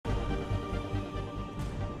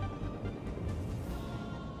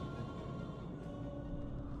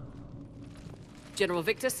General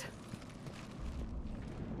Victus?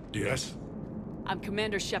 Yes? I'm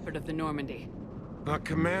Commander Shepard of the Normandy.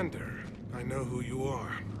 Commander. I know who you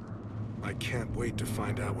are. I can't wait to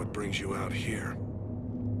find out what brings you out here.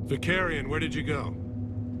 Vicarian, where did you go?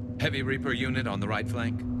 Heavy Reaper unit on the right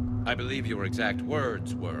flank. I believe your exact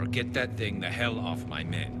words were, "Get that thing the hell off my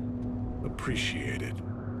men." Appreciated.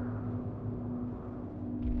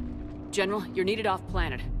 General, you're needed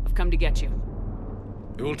off-planet. I've come to get you.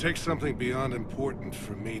 It will take something beyond important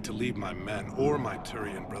for me to leave my men or my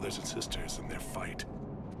Turian brothers and sisters in their fight.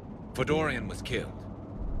 Fedorian was killed.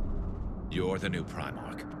 You're the new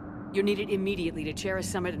Primarch. You're needed immediately to chair a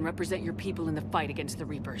summit and represent your people in the fight against the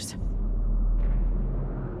Reapers.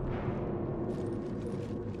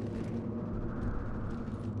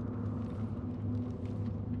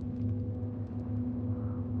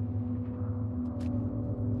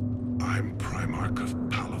 I'm Primarch of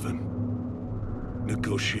Palaven,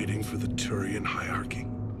 negotiating for the Turian hierarchy.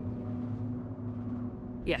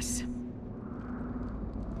 Yes.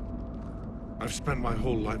 I've spent my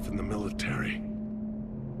whole life in the military.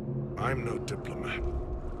 I'm no diplomat.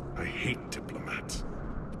 I hate diplomats.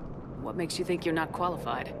 What makes you think you're not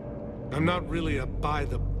qualified? I'm not really a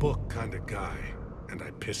by-the-book kind of guy, and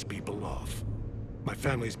I piss people off. My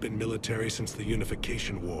family's been military since the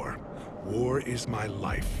Unification War. War is my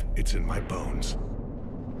life. It's in my bones.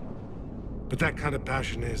 But that kind of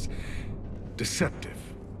passion is deceptive.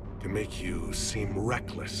 Can make you seem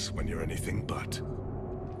reckless when you're anything but.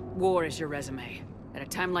 War is your resume. At a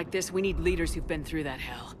time like this, we need leaders who've been through that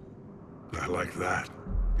hell. I like that.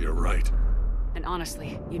 You're right. And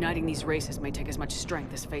honestly, uniting these races may take as much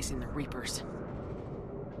strength as facing the Reapers.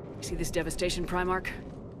 See this devastation, Primarch?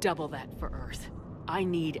 Double that for Earth. I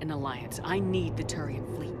need an alliance. I need the Turian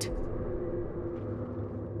fleet.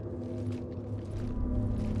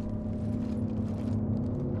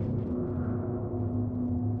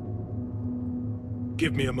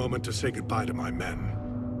 Give me a moment to say goodbye to my men.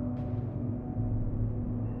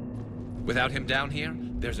 Without him down here,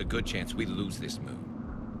 there's a good chance we lose this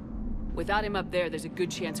moon. Without him up there, there's a good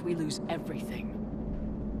chance we lose everything.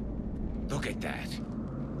 Look at that.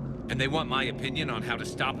 And they want my opinion on how to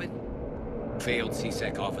stop it? Failed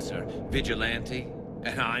C-Sec officer, vigilante,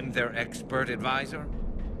 and I'm their expert advisor?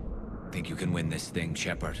 Think you can win this thing,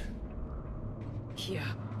 Shepard?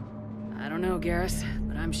 Yeah. I don't know, Garrus,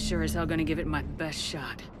 but I'm sure as hell gonna give it my best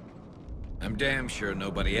shot. I'm damn sure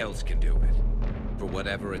nobody else can do it. For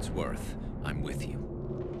whatever it's worth, I'm with you.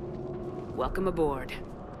 Welcome aboard.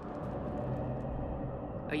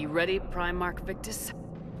 Are you ready, Primarch Victus?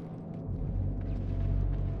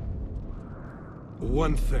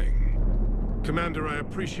 One thing. Commander, I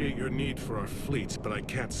appreciate your need for our fleets, but I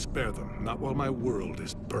can't spare them, not while my world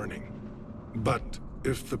is burning. But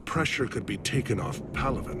if the pressure could be taken off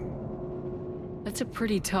Palaven... That's a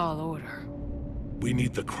pretty tall order. We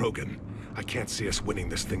need the Krogan. I can't see us winning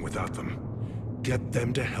this thing without them. Get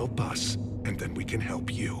them to help us, and then we can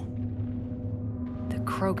help you. The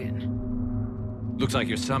Krogan? Looks like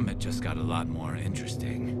your summit just got a lot more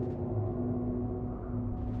interesting.